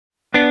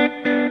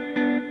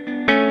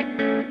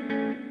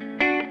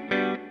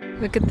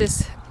Look at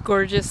this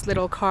gorgeous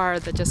little car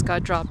that just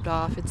got dropped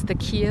off. It's the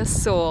Kia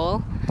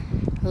Soul.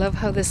 I love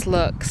how this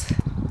looks.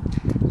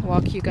 I'll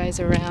walk you guys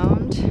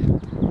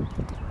around.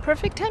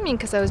 Perfect timing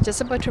because I was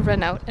just about to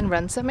run out and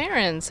run some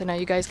errands, so now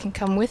you guys can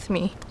come with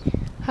me.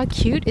 How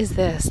cute is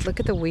this? Look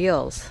at the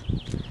wheels.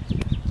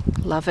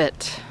 Love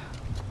it.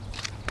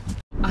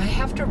 I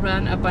have to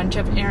run a bunch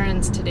of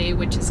errands today,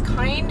 which is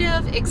kind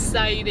of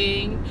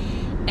exciting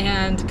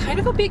and kind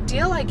of a big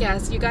deal, I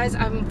guess. You guys,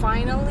 I'm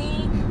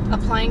finally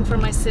applying for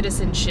my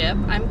citizenship.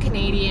 I'm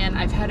Canadian,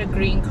 I've had a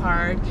green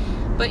card,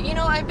 but you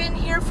know, I've been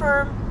here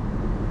for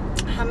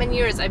how many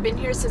years? I've been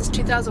here since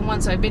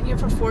 2001, so I've been here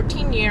for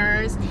 14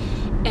 years.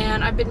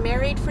 And I've been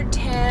married for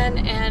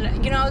 10,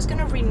 and you know, I was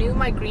gonna renew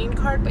my green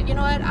card, but you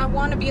know what, I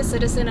want to be a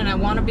citizen and I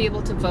want to be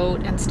able to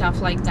vote and stuff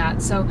like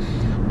that. So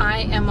I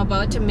am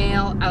about to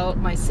mail out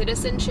my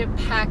citizenship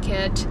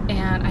packet,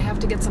 and I have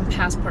to get some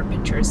passport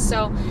pictures.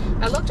 So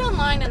I looked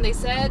online and they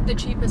said the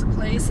cheapest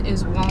place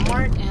is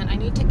Walmart, and I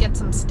need to get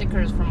some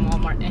stickers from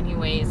Walmart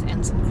anyways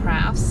and some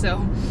crafts. So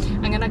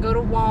I'm gonna go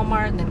to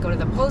Walmart and then go to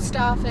the post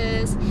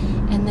office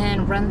and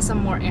then run some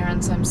more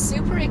errands. So I'm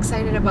super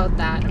excited about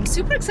that. I'm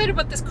super excited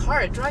about this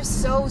car. It drives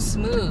so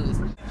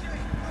smooth.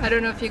 I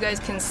don't know if you guys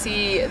can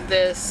see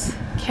this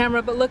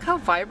camera, but look how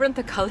vibrant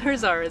the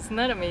colors are. Isn't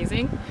that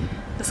amazing?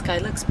 The sky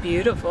looks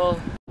beautiful.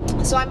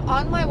 So I'm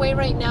on my way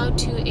right now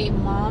to a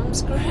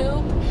mom's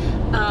group.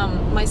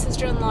 My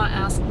sister-in-law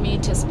asked me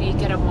to speak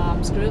at a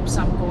mom's group,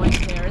 so I'm going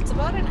there. It's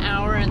about an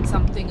hour and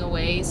something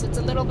away, so it's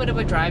a little bit of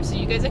a drive, so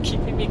you guys are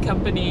keeping me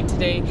company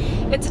today.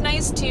 It's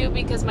nice too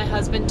because my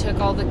husband took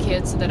all the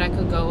kids so that I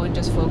could go and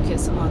just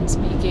focus on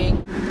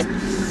speaking.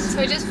 So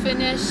I just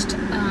finished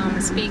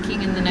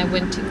speaking, and then I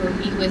went to go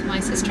eat with my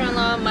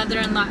sister-in-law,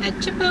 mother-in-law at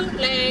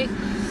Chipotle.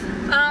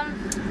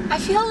 I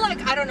feel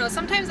like, I don't know,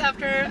 sometimes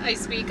after I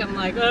speak I'm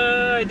like,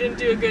 oh, I didn't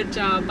do a good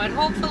job, but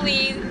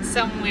hopefully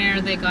somewhere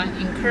they got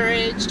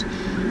encouraged.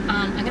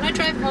 I'm gonna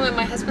drive home, and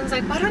my husband's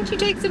like, why don't you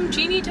take some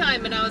Jeannie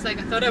time? And I was like,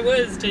 I thought I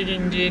was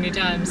taking Jeannie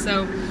time.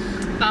 So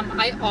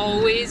I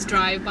always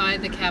drive by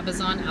the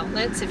Cabazon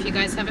outlets. If you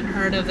guys haven't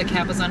heard of the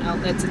Cabazon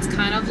outlets, it's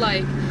kind of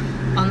like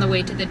on the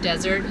way to the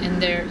desert,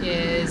 and there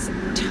is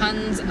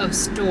tons of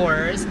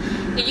stores.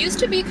 It used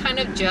to be kind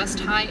of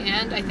just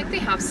high-end. I think they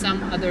have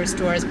some other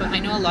stores, but I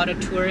know a lot of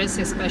tourists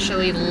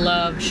especially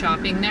love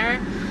shopping there.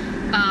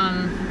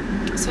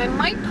 So I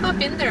might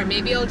pop in there.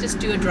 Maybe I'll just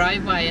do a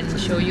drive-by and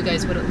show you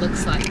guys what it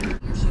looks like.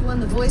 She won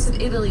the Voice of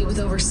Italy with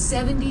over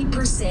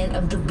 70%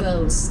 of the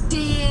votes.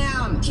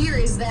 Damn! Here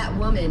is that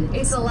woman.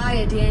 It's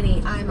Alaya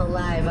Danny. I'm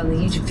Alive on the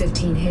YouTube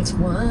 15 Hits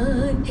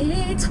 1.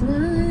 Hits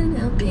 1.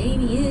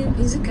 Albanian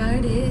music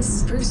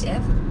artist. First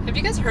ever. Have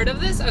you guys heard of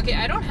this? Okay,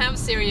 I don't have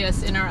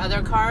Sirius in our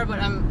other car, but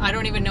I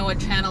don't even know what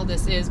channel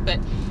this is, but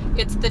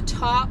it's the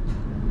top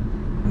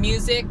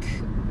music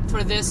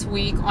for this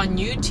week on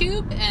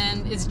YouTube,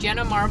 and it's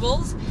Jenna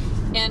Marbles.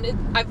 And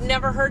I've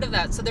never heard of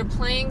that. So they're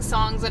playing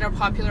songs that are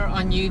popular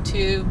on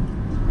YouTube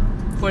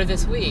for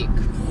this week.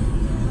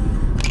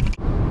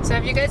 So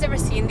have you guys ever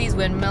seen these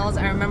windmills?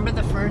 I remember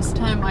the first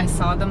time I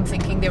saw them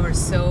thinking they were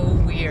so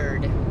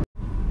weird.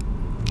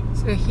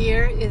 So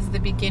here is the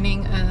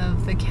beginning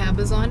of the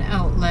Cabazon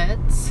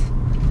outlets.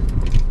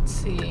 Let's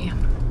see.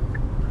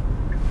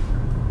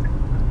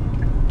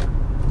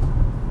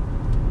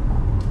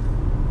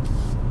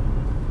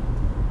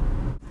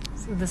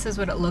 This is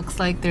what it looks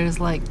like. There's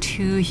like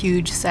 2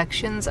 huge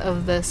sections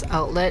of this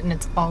outlet, and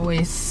it's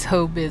always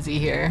so busy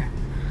here.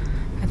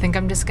 I think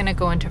I'm just gonna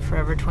go into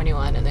Forever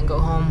 21 and then go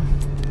home.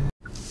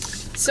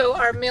 So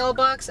our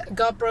mailbox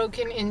got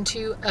broken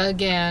into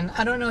again.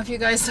 I don't know if you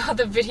guys saw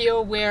the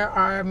video where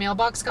our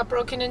mailbox got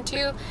broken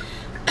into,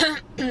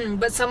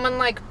 but someone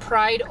like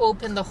pried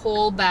open the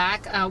whole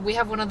back. We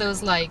have one of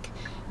those like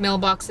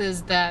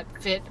mailboxes that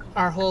fit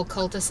our whole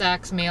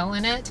cul-de-sac's mail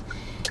in it.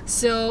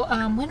 So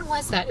when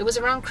was that? It was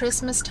around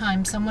Christmas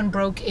time. Someone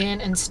broke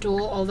in and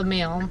stole all the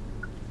mail.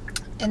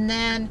 And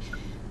then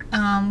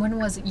when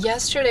was it?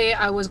 Yesterday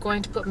I was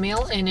going to put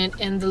mail in it,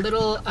 and the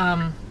little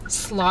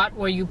slot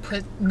where you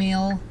put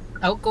mail,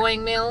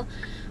 outgoing mail,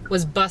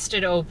 was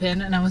busted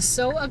open, and I was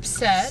so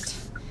upset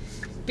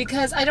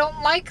because I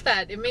don't like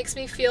that. It makes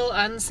me feel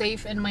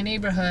unsafe in my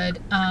neighborhood.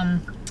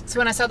 So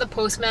when I saw the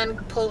postman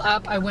pull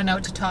up, I went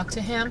out to talk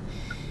to him.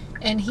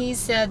 And he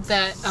said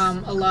that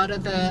a lot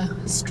of the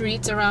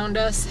streets around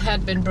us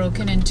had been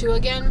broken into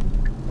again.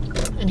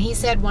 And he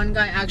said one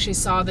guy actually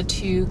saw the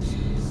 2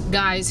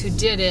 guys who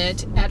did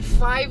it at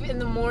 5 in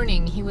the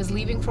morning. He was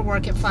leaving for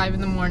work at 5 in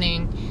the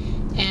morning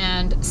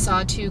and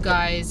saw 2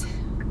 guys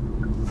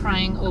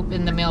prying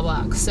open the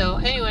mailbox. So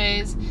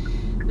anyways,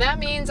 that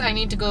means I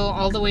need to go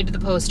all the way to the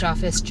post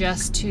office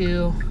just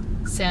to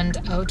send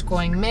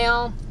outgoing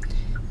mail,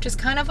 which is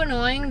kind of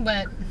annoying,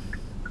 but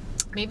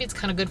maybe it's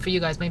kind of good for you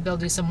guys. Maybe I'll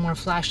do some more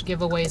flash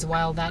giveaways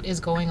while that is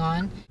going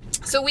on.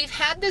 So we've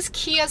had this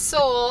Kia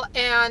Soul,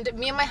 and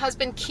me and my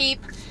husband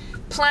keep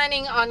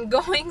planning on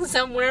going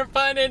somewhere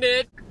fun in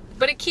it,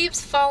 but it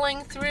keeps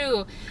falling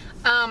through.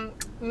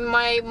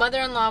 My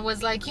mother-in-law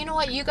was like, you know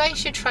what, you guys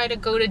should try to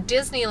go to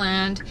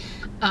Disneyland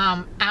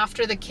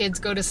after the kids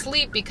go to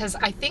sleep, because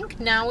I think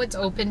now it's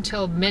open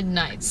till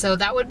midnight, so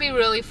that would be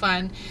really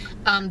fun.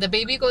 The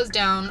baby goes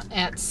down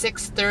at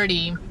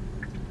 6:30,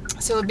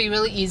 so it would be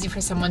really easy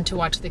for someone to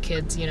watch the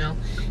kids, you know,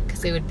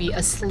 because they would be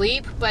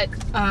asleep. But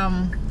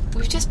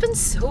we've just been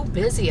so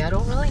busy. I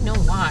don't really know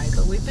why,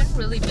 but we've been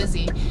really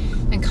busy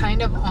and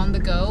kind of on the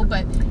go.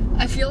 But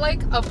I feel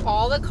like of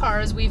all the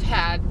cars we've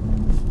had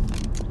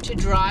to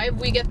drive,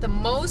 we get the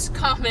most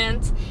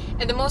comments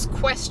and the most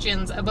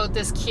questions about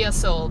this Kia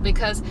Soul,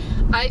 because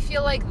I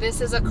feel like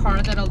this is a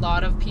car that a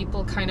lot of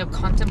people kind of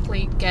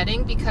contemplate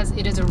getting, because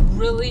it is a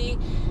really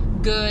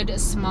good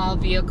small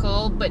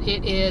vehicle, but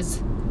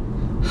it's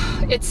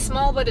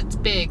small, but it's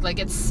big. Like,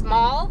 it's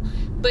small,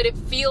 but it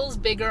feels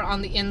bigger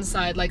on the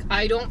inside. Like,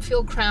 I don't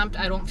feel cramped.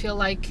 I don't feel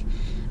like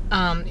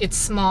it's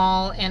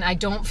small, and I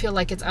don't feel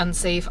like it's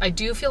unsafe. I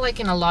do feel like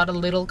in a lot of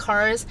little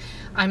cars,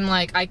 I'm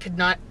like, I could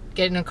not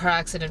get in a car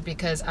accident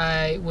because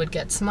I would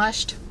get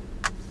smushed.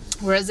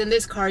 Whereas in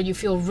this car, you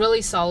feel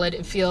really solid.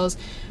 It feels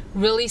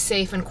really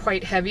safe and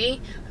quite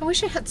heavy. I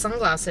wish I had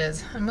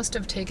sunglasses. I must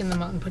have taken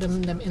them out and put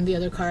them in the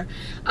other car.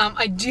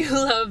 I do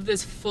love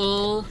this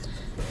full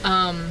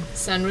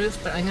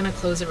sunroof, but I'm gonna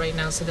close it right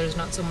now so there's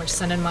not so much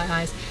sun in my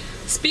eyes.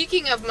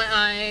 Speaking of my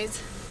eyes,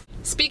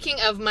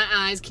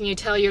 can you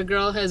tell your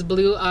girl has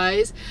blue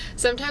eyes?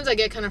 Sometimes I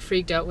get kind of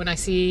freaked out when I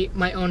see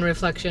my own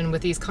reflection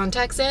with these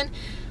contacts in,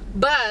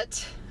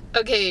 but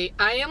okay,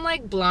 I am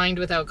like blind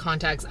without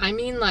contacts. I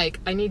mean,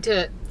 like,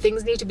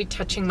 things need to be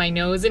touching my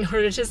nose in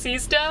order to see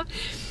stuff.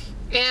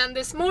 And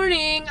this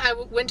morning I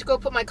went to go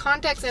put my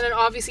contacts in, and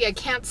obviously I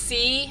can't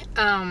see,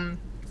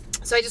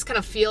 so I just kind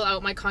of feel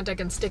out my contact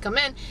and stick them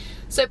in.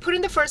 So I put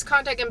in the first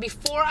contact, and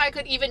before I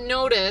could even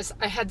notice,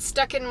 I had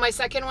stuck in my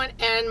second one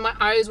and my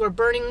eyes were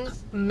burning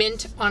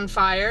mint on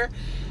fire.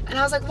 And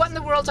I was like, what in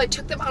the world? So I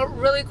took them out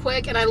really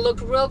quick, and I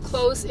looked real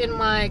close in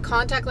my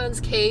contact lens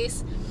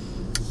case,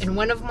 and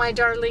one of my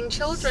darling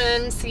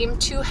children seemed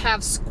to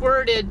have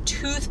squirted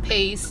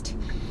toothpaste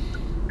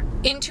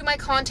into my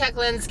contact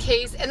lens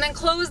case and then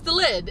closed the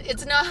lid.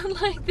 It's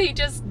not like they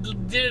just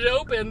did it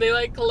open, they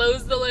like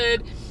closed the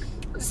lid.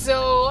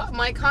 So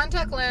my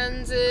contact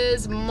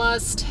lenses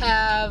must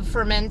have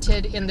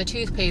fermented in the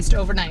toothpaste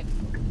overnight.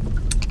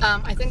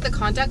 I think the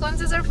contact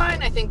lenses are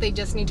fine. I think they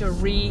just need to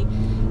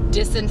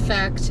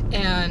disinfect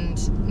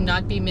and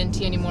not be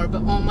minty anymore.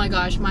 But oh my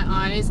gosh, my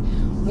eyes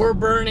were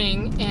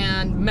burning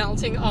and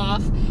melting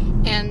off,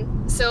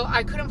 and so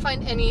I couldn't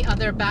find any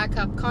other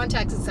backup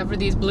contacts except for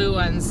these blue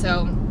ones.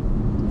 So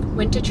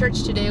went to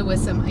church today with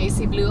some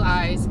icy blue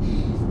eyes,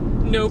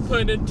 no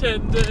pun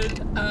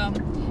intended.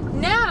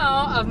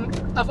 Now,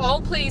 of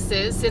all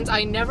places, since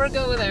I never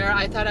go there,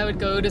 I thought I would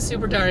go to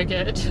Super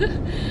Target.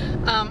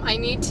 I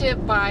need to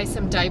buy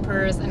some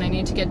diapers, and I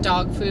need to get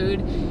dog food.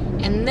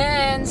 And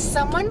then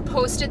someone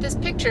posted this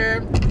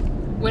picture,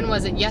 when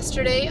was it,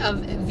 yesterday,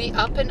 of the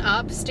Up and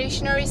Up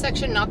stationery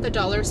section, not the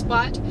dollar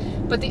spot,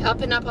 but the Up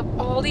and Up of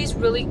all these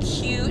really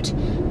cute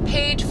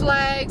page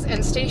flags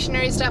and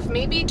stationery stuff.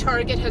 Maybe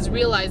Target has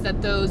realized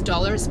that those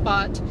dollar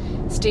spot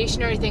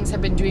stationery things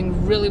have been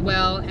doing really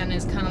well, and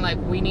is kind of like,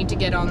 we need to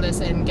get on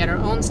this and get our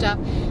own stuff.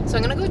 So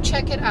I'm gonna go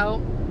check it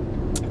out.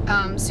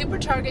 Super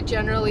Target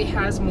generally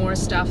has more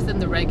stuff than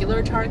the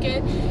regular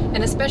Target,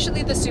 and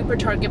especially the Super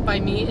Target by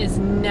me is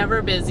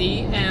never busy,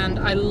 and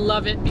I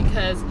love it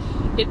because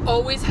it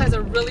always has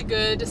a really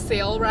good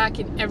sale rack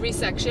in every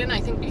section.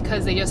 I think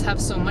because they just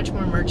have so much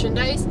more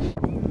merchandise.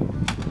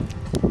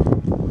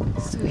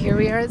 So here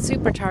we are at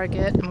Super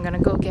Target. I'm gonna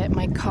go get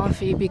my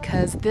coffee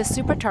because this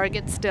Super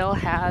Target still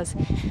has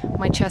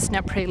my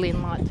chestnut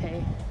praline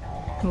latte.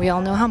 And we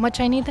all know how much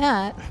I need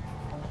that.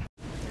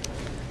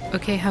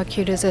 Okay, how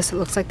cute is this? It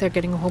looks like they're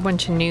getting a whole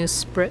bunch of new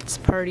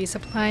Spritz party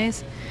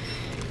supplies.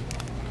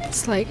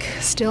 It's like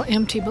still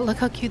empty, but look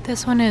how cute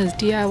this one is.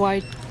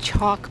 DIY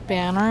chalk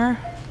banner.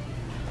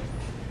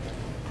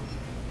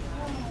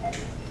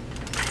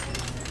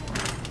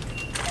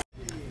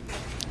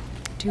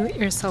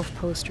 Do-it-yourself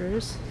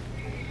posters.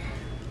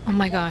 Oh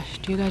my gosh,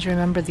 do you guys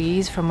remember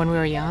these from when we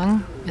were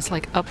young? It's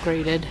like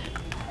upgraded.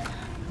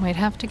 Might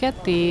have to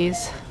get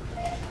these.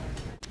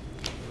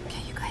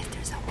 Okay, you guys,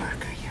 there's a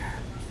worker here.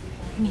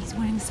 And he's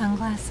wearing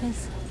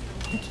sunglasses.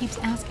 He keeps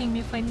asking me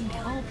if I need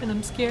help, and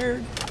I'm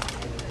scared.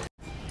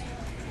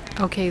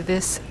 Okay,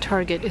 this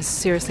Target is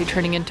seriously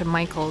turning into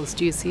Michael's.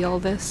 Do you see all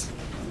this?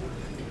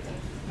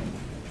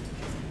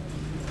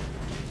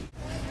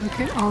 Look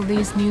at all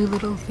these new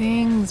little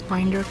things.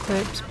 Binder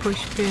clips,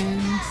 push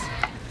pins.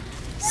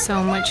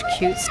 So much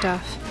cute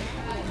stuff.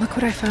 Look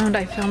what I found.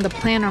 I found the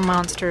planner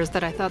monsters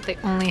that I thought they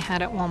only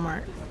had at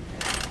Walmart.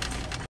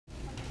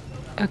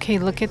 Okay,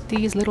 look at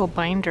these little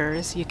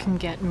binders. You can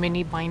get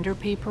mini binder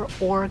paper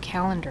or a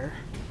calendar.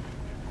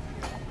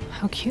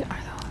 How cute are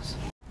those?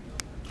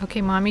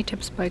 Okay, Mommy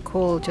Tips by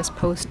Cole just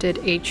posted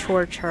a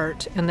chore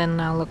chart, and then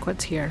now look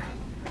what's here.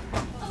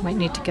 Might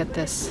need to get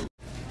this.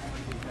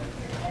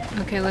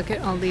 Okay, look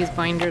at all these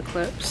binder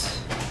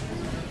clips.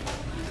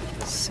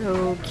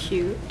 So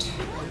cute.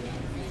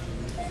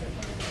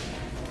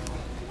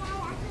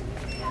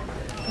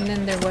 And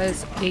then there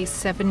was a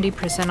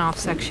 70% off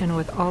section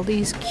with all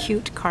these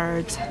cute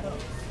cards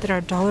that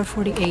are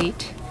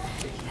 $1.48.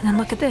 And then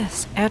look at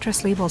this,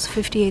 address labels,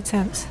 58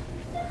 cents.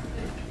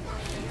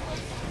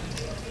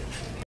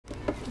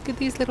 Look at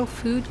these little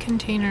food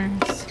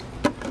containers.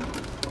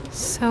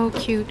 So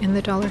cute in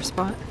the dollar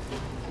spot.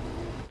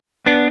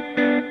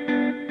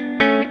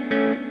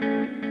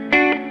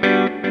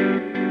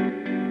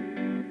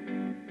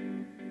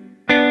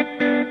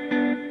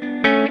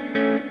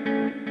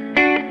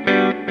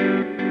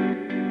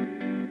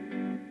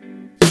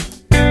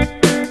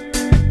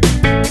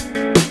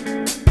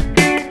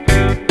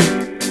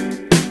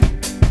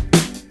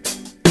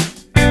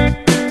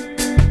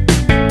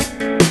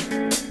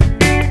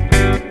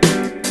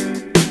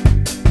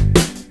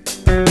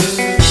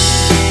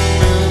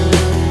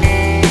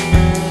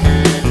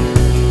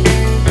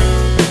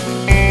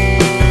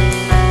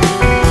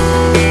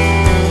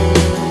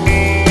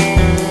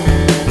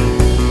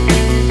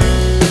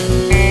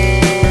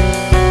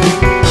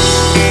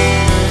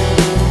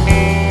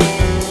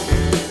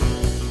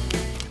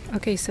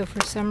 Okay, so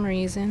for some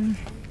reason,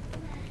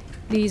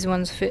 these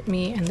ones fit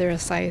me and they're a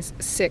size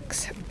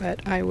 6,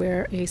 but I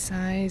wear a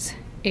size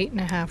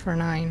 8.5 or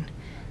 9.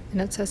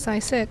 And it says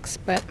size 6,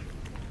 but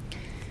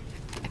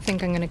I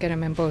think I'm gonna get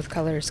them in both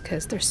colors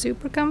because they're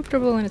super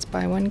comfortable and it's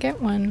buy one, get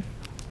one.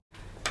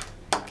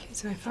 Okay,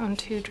 so I found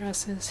 2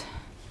 dresses.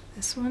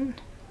 This one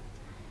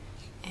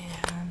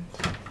and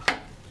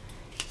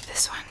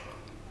this one.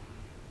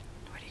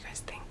 What do you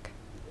guys think?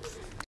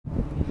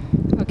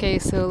 Okay,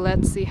 so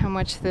let's see how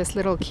much this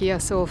little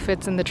xoxo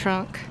fits in the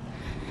trunk.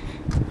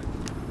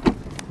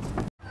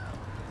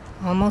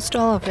 Almost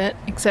all of it,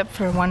 except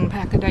for 1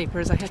 pack of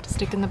diapers I had to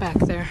stick in the back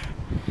there.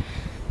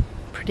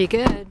 Pretty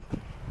good.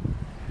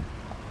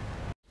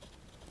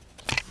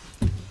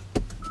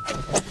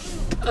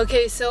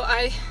 Okay, so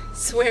I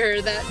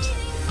swear that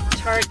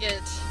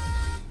Target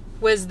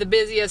was the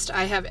busiest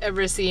I have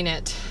ever seen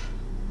it.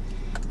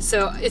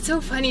 So it's so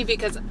funny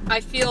because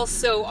I feel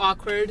so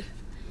awkward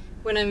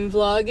when I'm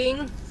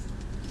vlogging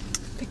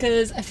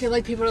because I feel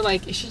like people are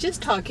like, is she just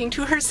talking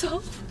to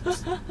herself?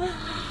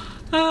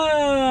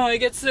 Oh, I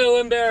get so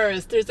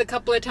embarrassed. There's a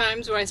couple of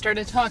times where I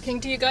started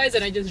talking to you guys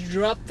and I just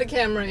dropped the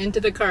camera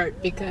into the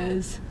cart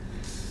because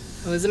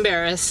I was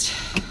embarrassed.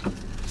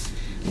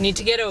 I need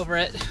to get over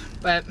it,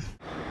 but...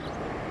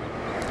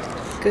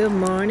 Good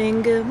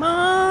morning, good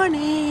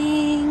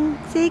morning.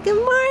 Say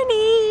good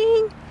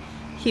morning.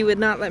 He would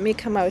not let me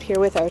come out here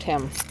without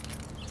him.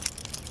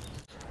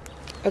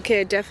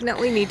 Okay, I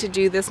definitely need to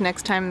do this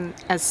next time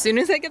as soon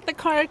as I get the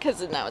car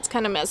because now it's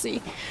kind of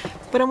messy.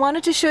 But I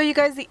wanted to show you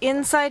guys the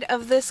inside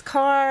of this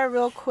car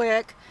real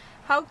quick.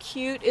 How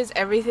cute is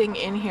everything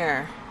in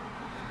here?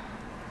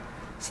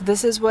 So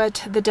this is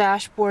what the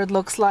dashboard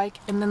looks like.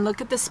 And then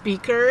look at the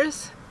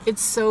speakers.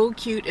 It's so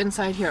cute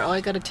inside here. Oh,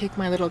 I gotta take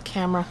my little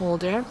camera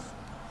holder.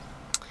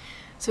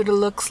 So it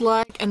looks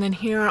like, and then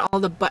here are all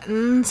the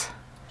buttons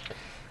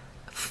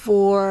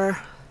for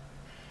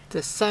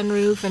the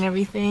sunroof and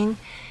everything.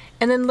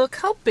 And then look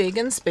how big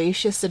and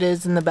spacious it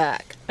is in the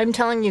back. I'm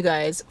telling you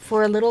guys,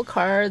 for a little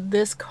car,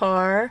 this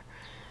car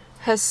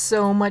has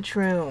so much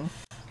room.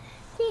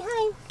 Say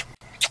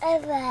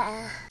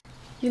hi.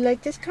 You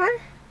like this car?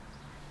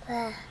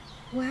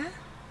 What?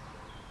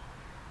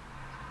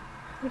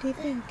 What do you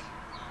think?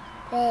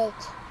 Big.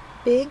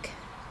 Big?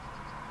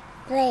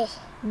 Big.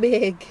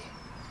 Big.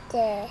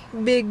 Big.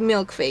 Big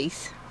milk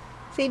face.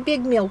 Say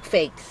big milk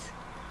face.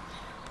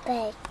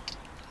 Big.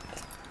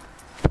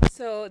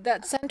 So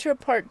that center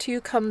part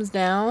too comes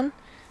down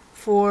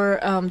for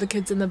the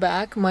kids in the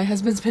back. My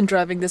husband's been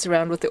driving this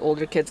around with the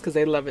older kids because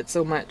they love it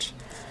so much.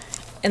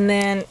 And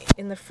then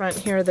in the front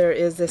here there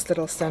is this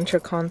little center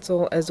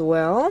console as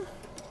well.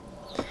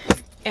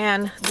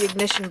 And the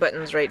ignition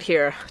button's right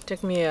here.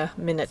 Took me a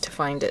minute to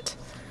find it.